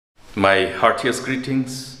My heartiest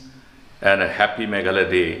greetings and a happy Meghalaya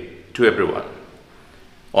Day to everyone.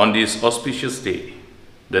 On this auspicious day,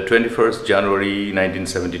 the 21st January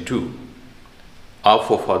 1972, our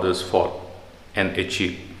forefathers fought and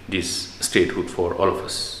achieved this statehood for all of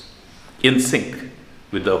us, in sync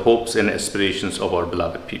with the hopes and aspirations of our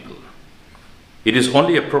beloved people. It is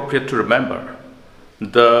only appropriate to remember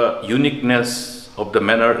the uniqueness of the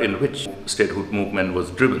manner in which statehood movement was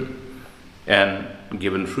driven and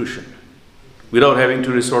given fruition, without having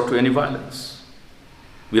to resort to any violence,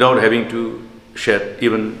 without having to shed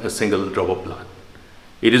even a single drop of blood.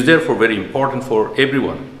 It is therefore very important for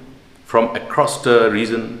everyone from across the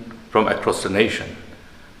region, from across the nation,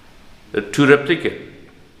 to replicate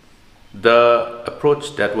the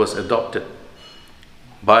approach that was adopted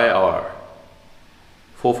by our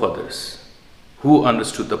forefathers, who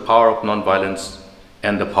understood the power of non-violence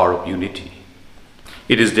and the power of unity.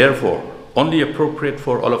 It is therefore only appropriate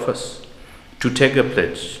for all of us to take a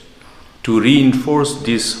pledge to reinforce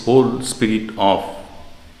this whole spirit of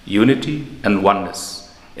unity and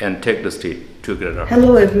oneness and take the state together.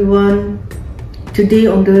 Hello everyone. Today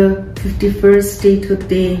on the 51st Statehood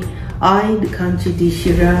Day, I, the Kanchi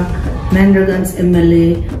Dishira, Mande-rangna's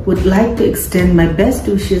MLA, would like to extend my best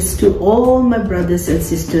wishes to all my brothers and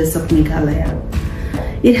sisters of Meghalaya.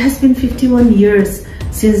 It has been 51 years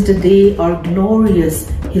since the day our glorious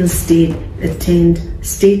Hill State attained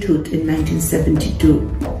statehood in 1972.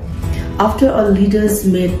 After our leaders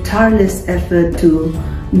made tireless effort to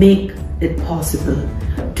make it possible,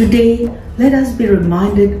 today let us be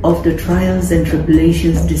reminded of the trials and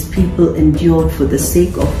tribulations these people endured for the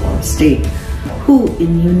sake of our state, who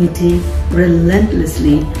in unity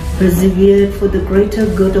relentlessly persevered for the greater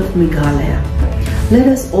good of Meghalaya. Let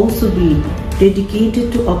us also be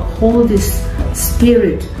dedicated to uphold this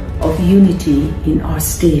spirit of unity in our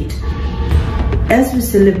state. As we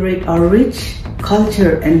celebrate our rich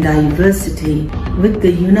culture and diversity, with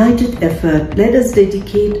the united effort, let us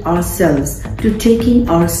dedicate ourselves to taking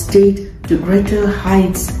our state to greater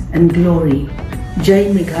heights and glory. Jai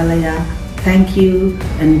Meghalaya, thank you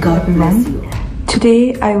and God bless you.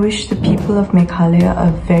 Today, I wish the people of Meghalaya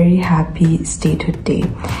a very happy Statehood Day.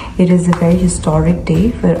 It is a very historic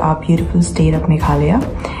day for our beautiful state of Meghalaya.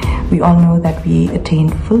 We all know that we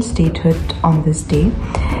attained full statehood on this day.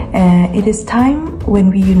 It is time when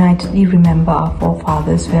we unitedly remember our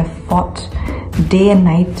forefathers who have fought day and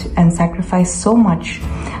night and sacrificed so much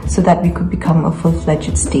so that we could become a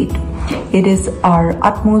full-fledged state. It is our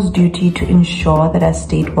utmost duty to ensure that our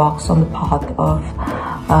state walks on the path of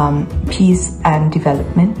peace and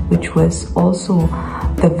development, which was also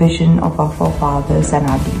the vision of our forefathers and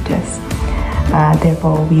our leaders.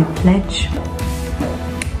 Therefore, we pledge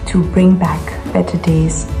to bring back better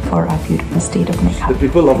days for our beautiful state of Meghalaya. The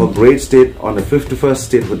people of a great state on the 51st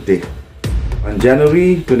Statehood Day. On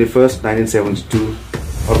January 21st, 1972,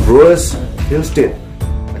 our glorious Hill State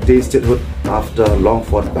attained statehood after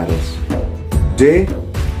long-fought battles. Today,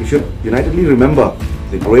 we should unitedly remember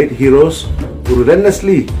the great heroes who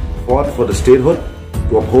relentlessly fought for the statehood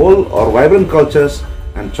to uphold our vibrant cultures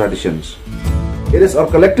and traditions. It is our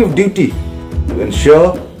collective duty to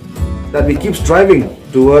ensure that we keep striving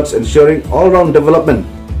towards ensuring all-round development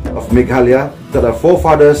of Meghalaya that our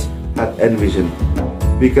forefathers had envisioned.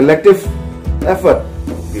 With collective effort,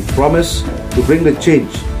 we promise to bring the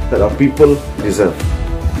change that our people deserve.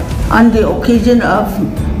 On the occasion of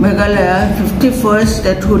Meghalaya 51st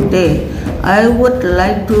Statehood Day, I would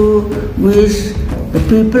like to wish the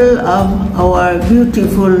people of our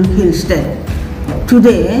beautiful Hill State.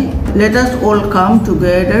 Today, let us all come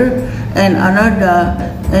together and honor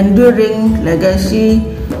the enduring legacy,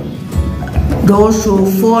 those who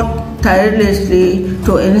fought tirelessly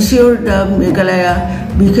to ensure that Meghalaya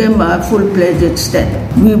became a full-fledged state.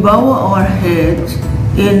 We bow our heads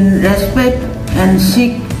in respect and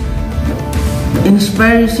seek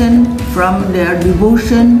inspiration from their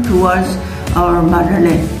devotion towards our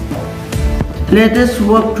motherland. Let us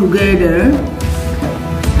work together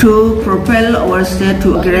to propel our state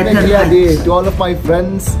to greater heights. To all of my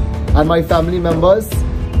friends and my family members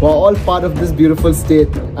who are all part of this beautiful state,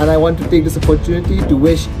 and I want to take this opportunity to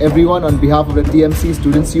wish everyone on behalf of the TMC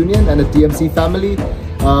Students Union and the TMC family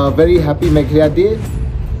a very happy Meghalaya Day.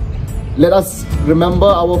 Let us remember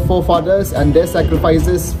our forefathers and their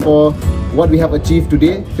sacrifices for what we have achieved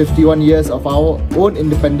today, 51 years of our own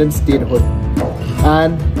independent statehood.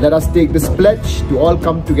 And let us take this pledge to all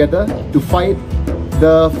come together to fight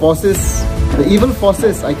the forces, the evil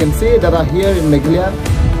forces, I can say, that are here in Meghalaya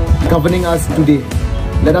governing us today.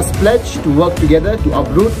 Let us pledge to work together to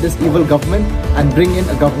uproot this evil government and bring in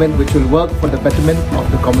a government which will work for the betterment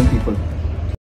of the common people.